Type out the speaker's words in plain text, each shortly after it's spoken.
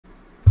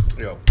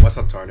Yo, what's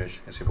up, Tarnish?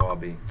 It's your boy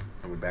B,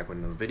 and we're back with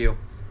another video.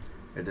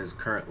 It is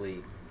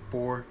currently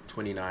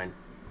 4:29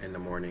 in the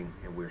morning,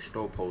 and we're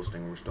still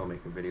posting. We're still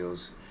making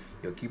videos.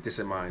 Yo, keep this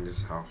in mind. This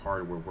is how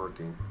hard we're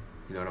working.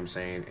 You know what I'm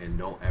saying? And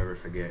don't ever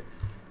forget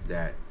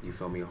that, you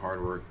feel me,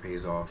 hard work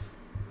pays off.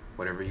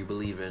 Whatever you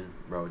believe in,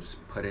 bro,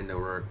 just put in the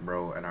work,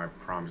 bro, and I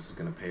promise it's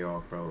gonna pay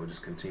off, bro.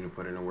 Just continue to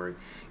put in the work,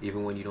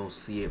 even when you don't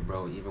see it,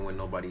 bro. Even when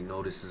nobody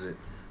notices it.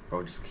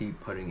 Bro, just keep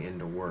putting in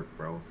the work,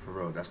 bro. For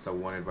real. That's the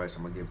one advice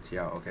I'm going to give to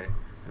y'all, okay?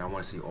 And I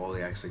want to see all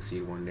the acts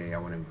succeed one day. I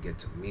want to get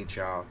to meet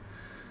y'all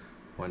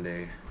one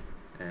day.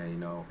 And, you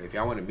know, if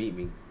y'all want to meet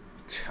me,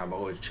 I'm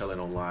always chilling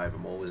on live.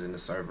 I'm always in the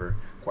server.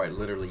 Quite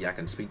literally, y'all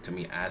can speak to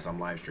me as I'm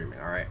live streaming,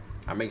 all right?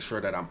 I make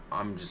sure that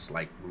I'm just,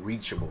 like,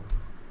 reachable.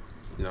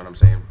 You know what I'm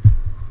saying?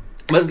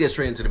 Let's get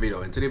straight into the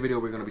video. In today's video,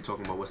 we're going to be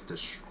talking about what's the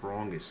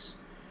strongest.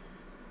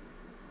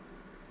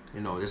 You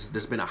know, this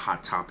has been a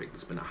hot topic.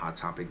 This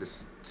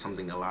is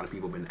something a lot of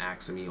people have been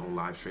asking me on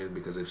live streams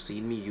because they've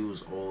seen me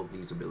use all of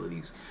these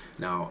abilities.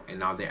 Now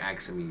they're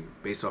asking me,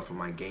 based off of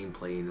my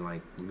gameplay and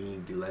like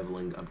me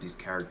leveling up these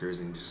characters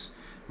and just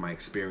my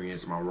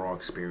experience, my raw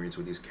experience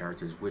with these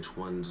characters, which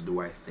ones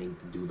do I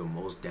think do the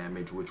most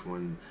damage? Which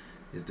one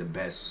is the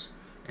best?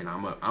 And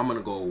I'm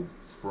gonna go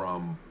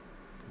from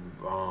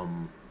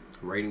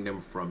rating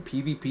them from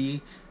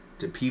PvP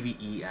to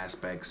PvE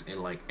aspects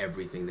and like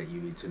everything that you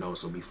need to know.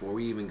 So before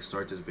we even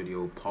start this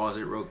video, pause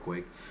it real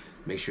quick,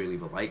 make sure you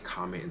leave a like,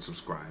 comment, and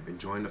subscribe, and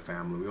join the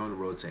family. We're on the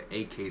road to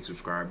 8K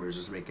subscribers.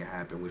 Let's make it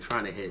happen. We're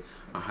trying to hit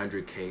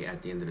 100K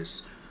at the end of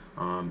this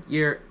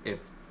year.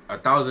 If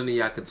 1,000 of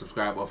y'all could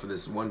subscribe off of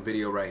this one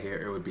video right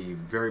here, it would be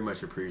very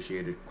much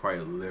appreciated.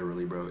 Quite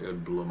literally, bro, it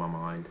would blow my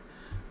mind.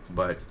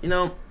 But you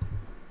know,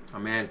 a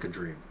man could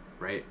dream,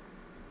 right?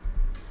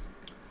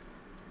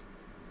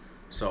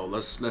 So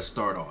let's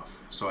start off.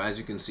 So as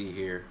you can see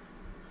here,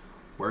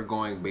 we're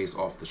going based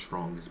off the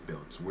strongest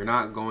builds. We're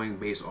not going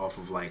based off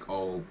of like,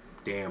 oh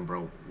damn,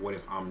 bro, what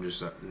if I'm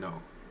just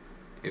no.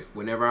 If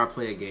whenever I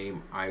play a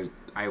game, I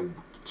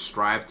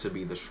strive to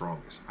be the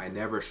strongest. I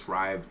never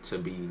strive to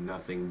be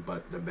nothing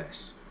but the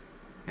best.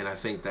 And I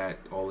think that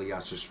all of y'all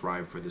should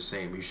strive for the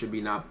same. You should be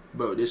not,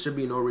 bro, there should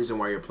be no reason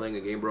why you're playing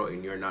a game, bro,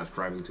 and you're not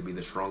striving to be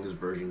the strongest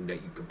version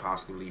that you could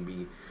possibly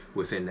be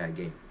within that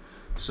game.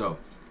 So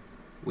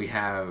we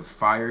have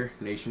fire,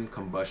 nation,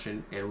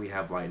 combustion, and we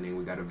have lightning.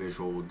 We got a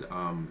visual,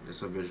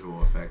 it's a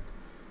visual effect,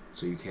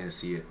 so you can't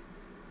see it.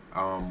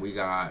 We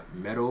got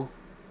metal,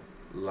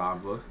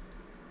 lava,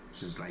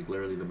 which is like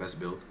literally the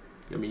best build.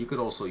 I mean, you could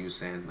also use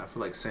sand. I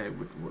feel like sand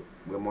with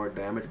more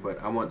damage,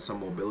 but I want some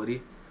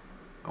mobility.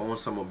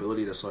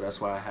 So that's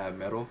why I have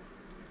metal.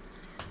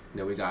 And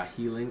then we got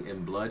healing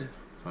and blood,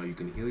 so you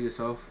can heal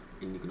yourself,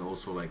 and you can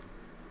also like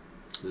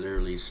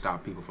literally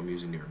stop people from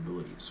using their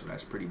abilities. So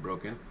that's pretty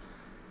broken.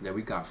 Then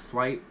we got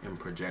flight and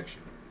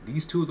projection.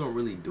 These two don't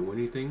really do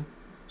anything,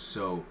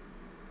 so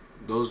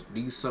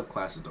these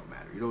subclasses don't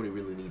matter. You don't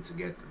really need to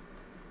get them.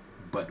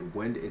 But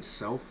wind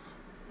itself,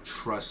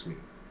 trust me,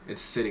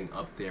 it's sitting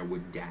up there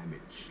with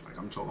damage. Like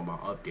I'm talking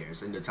about up there.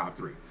 It's in the top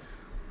 3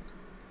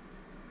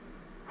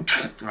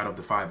 out of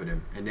the 5 of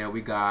them. And then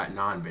we got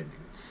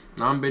non-bending.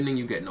 Non-bending,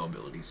 you get no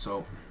ability.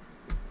 So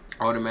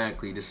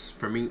automatically, this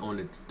for me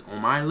on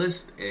my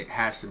list, it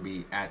has to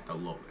be at the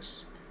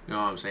lowest. You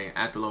know what I'm saying?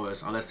 At the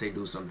lowest, unless they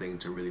do something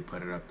to really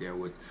put it up there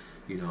with,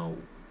 you know,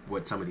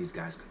 what some of these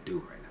guys could do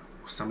right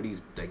now. Some of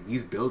these, like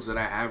these builds that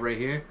I have right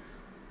here,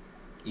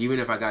 even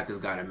if I got this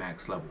guy to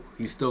max level,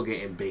 he's still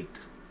getting baked.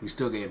 He's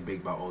still getting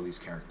baked by all these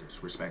characters,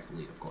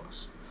 respectfully, of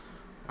course.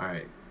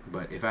 Alright,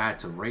 but if I had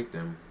to rank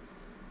them,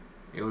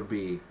 it would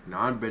be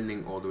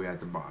non-bending all the way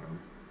at the bottom.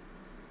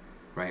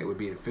 Right? It would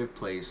be in 5th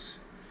place.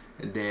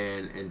 And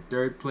then in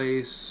 3rd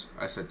place,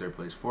 I said 3rd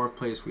place, 4th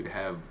place, we'd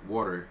have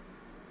water.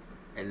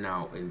 And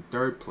now in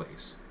 3rd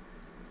place,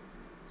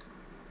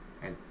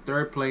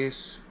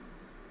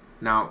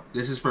 now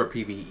this is for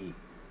PvE.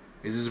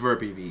 This is for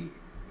PvE.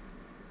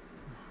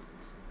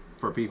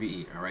 For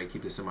PvE, all right.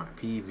 Keep this in mind.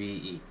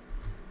 PvE.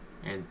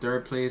 And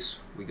 3rd place,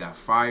 we got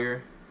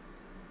fire.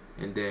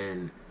 And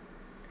then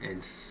in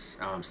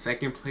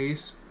 2nd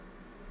place,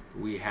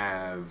 we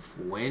have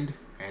wind.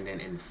 And then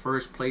in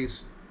 1st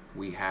place,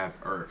 we have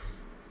earth.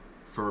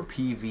 For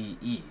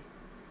PvE.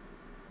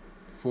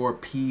 For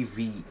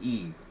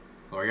PvE.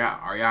 Are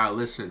y'all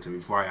listening to me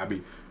before I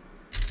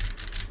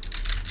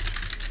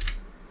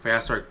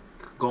start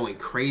going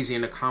crazy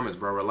in the comments,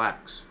 bro?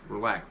 Relax.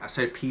 I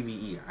said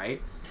PvE,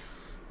 alright?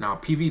 Now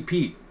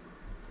PvP,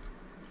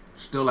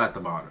 still at the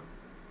bottom.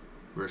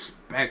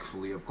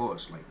 Respectfully, of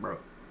course, like, bro.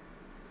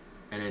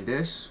 And then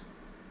this,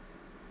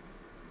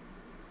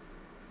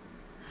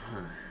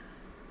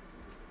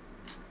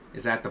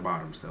 it's at the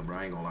bottom still, bro.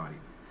 I ain't gonna lie to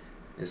you.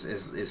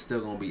 It's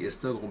still gonna be in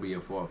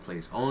 4th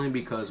place, only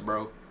because,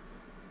 bro.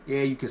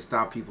 Yeah, you can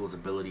stop people's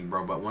ability,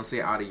 bro, but once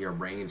they're out of your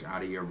range,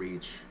 out of your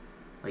reach,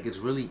 like, it's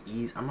really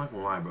easy. I'm not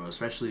gonna lie, bro,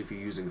 especially if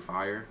you're using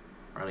fire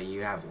or like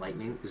you have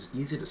lightning, it's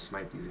easy to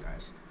snipe these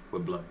guys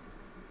with blood.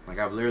 Like,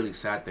 I've literally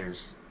sat there and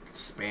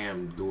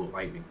spammed dual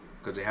lightning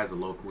because it has a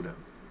low cooldown.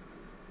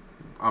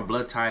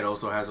 Blood Tide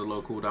also has a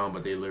low cooldown,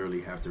 but they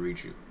literally have to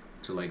reach you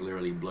to like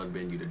literally blood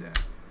bend you to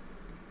death.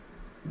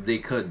 They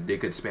could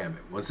spam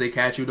it. Once they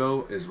catch you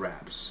though, it's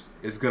wraps.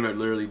 It's gonna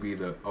literally be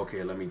the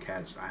okay, let me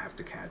catch. I have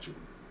to catch you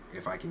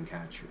if I can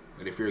catch you.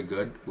 But if you're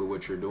good with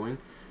what you're doing,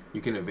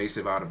 you can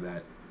evasive out of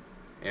that,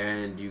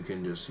 and you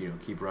can just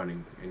keep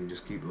running and you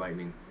just keep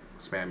lightning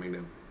spamming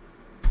them,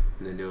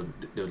 and then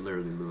they'll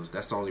literally lose.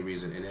 That's the only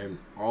reason. And then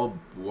all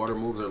water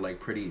moves are like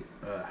pretty.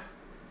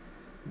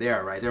 They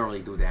are right. They don't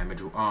really do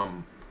damage.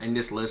 In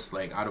this list,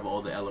 like out of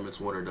all the elements,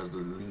 water does the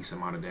least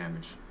amount of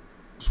damage.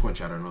 Just want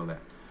y'all to know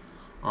that.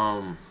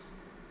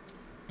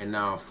 And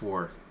now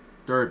for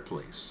third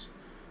place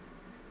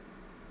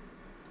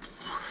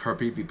for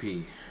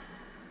PvP,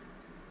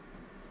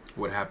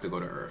 would have to go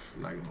to Earth.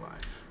 Not gonna lie.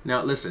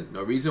 Now listen,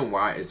 the reason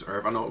why it's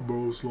Earth, I know,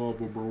 bro, it's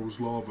lava, bro, it's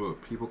lava.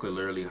 People could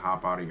literally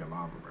hop out of your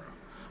lava, bro.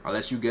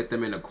 Unless you get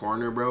them in a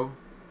corner, bro,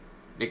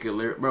 they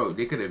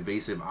could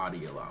evasive out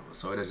of your lava,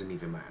 so it doesn't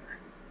even matter.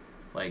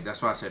 Like,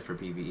 that's why I said for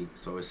PvE.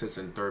 So it sits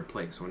in third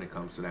place when it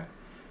comes to that.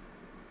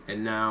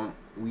 And now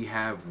we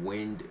have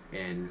wind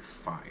and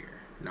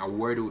fire. Now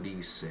where do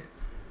these sit?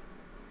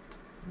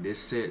 This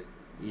sit,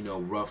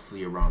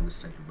 roughly around the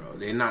same, bro.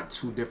 They're not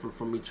too different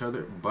from each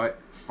other, but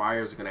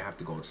fire's gonna have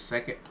to go in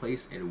second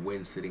place and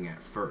wind sitting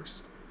at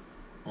first.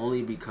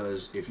 Only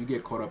because if you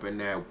get caught up in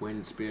that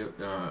wind spin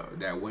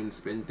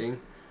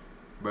thing,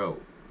 bro,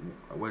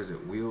 what is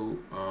it?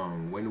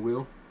 Wind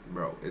wheel?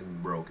 Bro, it's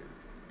broken.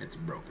 It's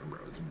broken, bro.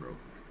 It's broken.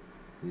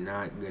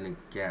 Not gonna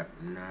cap.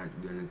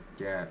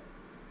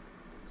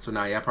 So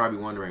now y'all probably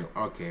wondering,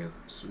 okay,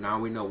 so now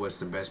we know what's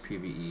the best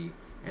PvE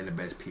and the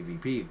best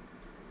PvP.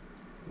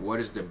 What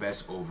is the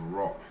best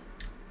overall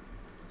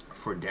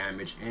for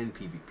damage and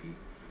PvP?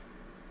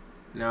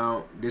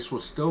 Now, this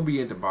will still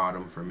be at the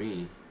bottom for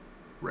me,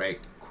 right?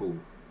 Cool.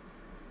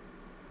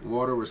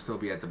 Water will still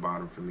be at the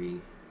bottom for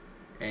me.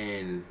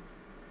 And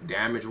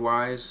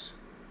damage-wise,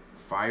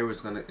 fire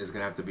is gonna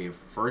have to be in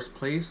first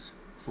place.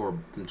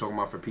 I'm talking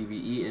about for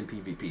PvE and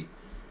PvP.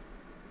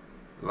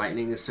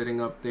 Lightning is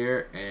sitting up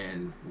there,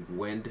 and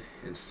wind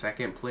in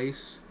second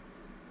place.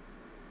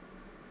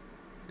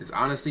 It's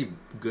honestly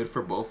good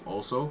for both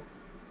also,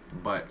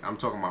 but I'm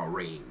talking about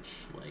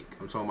range. Like,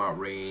 I'm talking about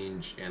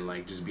range and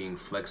like just being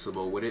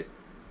flexible with it.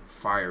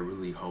 Fire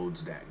really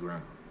holds that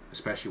ground,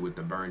 especially with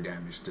the burn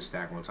damage to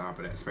stack on top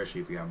of that,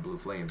 especially if you have blue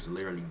flames. It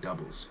literally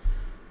doubles.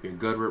 You're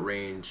good with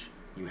range.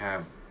 You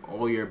have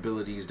all your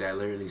abilities that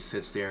literally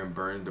sits there and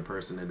burns the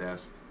person to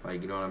death.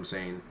 Like, you know what I'm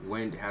saying?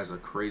 Wind has a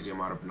crazy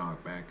amount of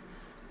knockback.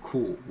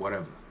 Cool,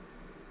 whatever.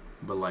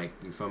 But like,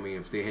 you feel me?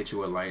 If they hit you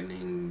with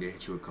lightning, they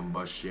hit you with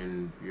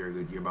combustion, you're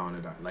good. You're bound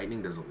to die.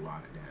 Lightning does a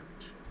lot of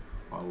damage.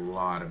 A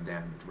lot of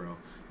damage, bro.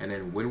 And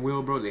then wind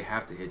wheel, bro, they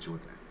have to hit you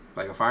with that.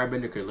 Like, a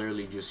firebender could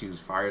literally just use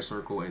fire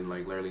circle and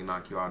like literally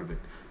knock you out of it.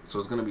 So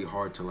it's gonna be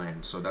hard to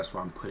land. So that's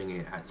why I'm putting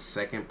it at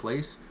second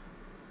place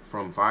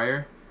from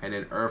fire, and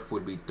then earth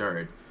would be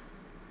third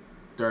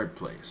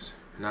place.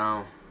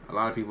 Now, a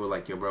lot of people are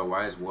like, yo, bro,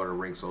 why is water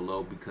ranked so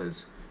low?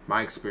 Because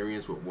my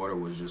experience with water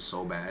was just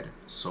so bad.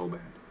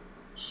 Like,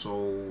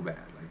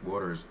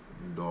 water is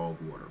dog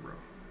water, bro.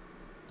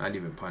 Not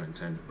even pun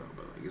intended, bro,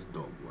 but like, it's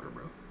dog water,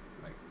 bro.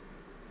 Like,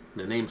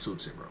 the name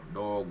suits it, bro.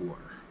 Dog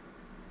water.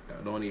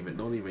 Don't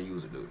even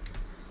use it, dude.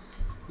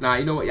 Nah,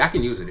 you know what? Y'all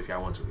can use it if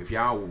y'all want to. If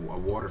y'all a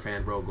water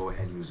fan, bro, go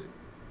ahead and use it.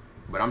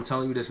 But I'm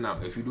telling you this now.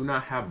 If you do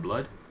not have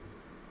blood,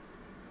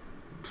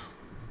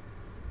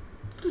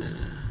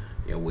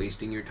 you're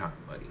wasting your time,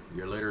 buddy.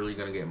 You're literally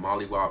gonna get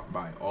mollywopped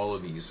by all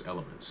of these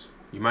elements.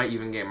 You might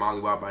even get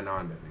mollywopped by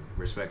non-bending,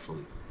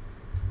 respectfully.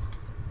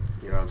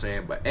 You know what I'm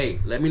saying? But hey,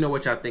 let me know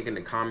what y'all think in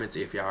the comments,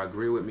 if y'all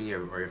agree with me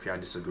or if y'all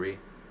disagree.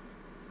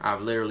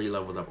 I've literally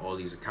leveled up all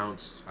these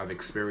accounts. I've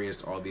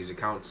experienced all these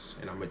accounts,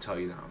 and I'm gonna tell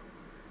you now.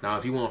 Now,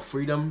 if you want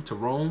freedom to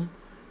roam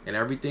and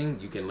everything,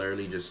 you can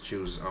literally just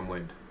choose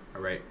wind.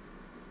 All right,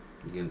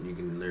 you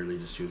can literally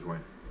just choose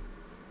wind.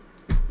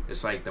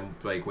 It's like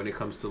when it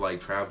comes to like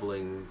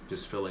traveling,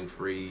 just feeling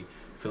free,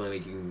 feeling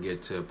like you can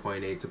get to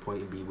point A to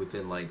point B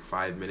within like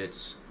 5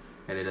 minutes,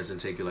 and it doesn't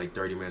take you like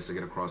 30 minutes to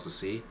get across the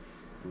sea.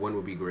 Wind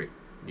would be great.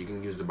 You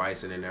can use the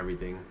bison and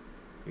everything,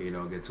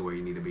 get to where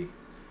you need to be.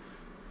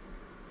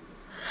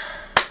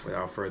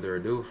 Without further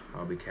ado,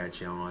 I'll be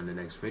catching y'all on the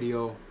next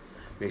video.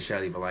 Make sure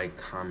you leave a like,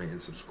 comment,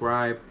 and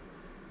subscribe.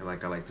 And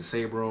like I like to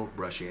say, bro,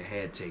 brush your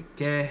head, take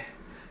care,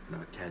 and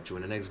I'll catch you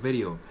in the next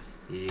video.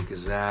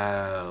 Eeks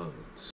out.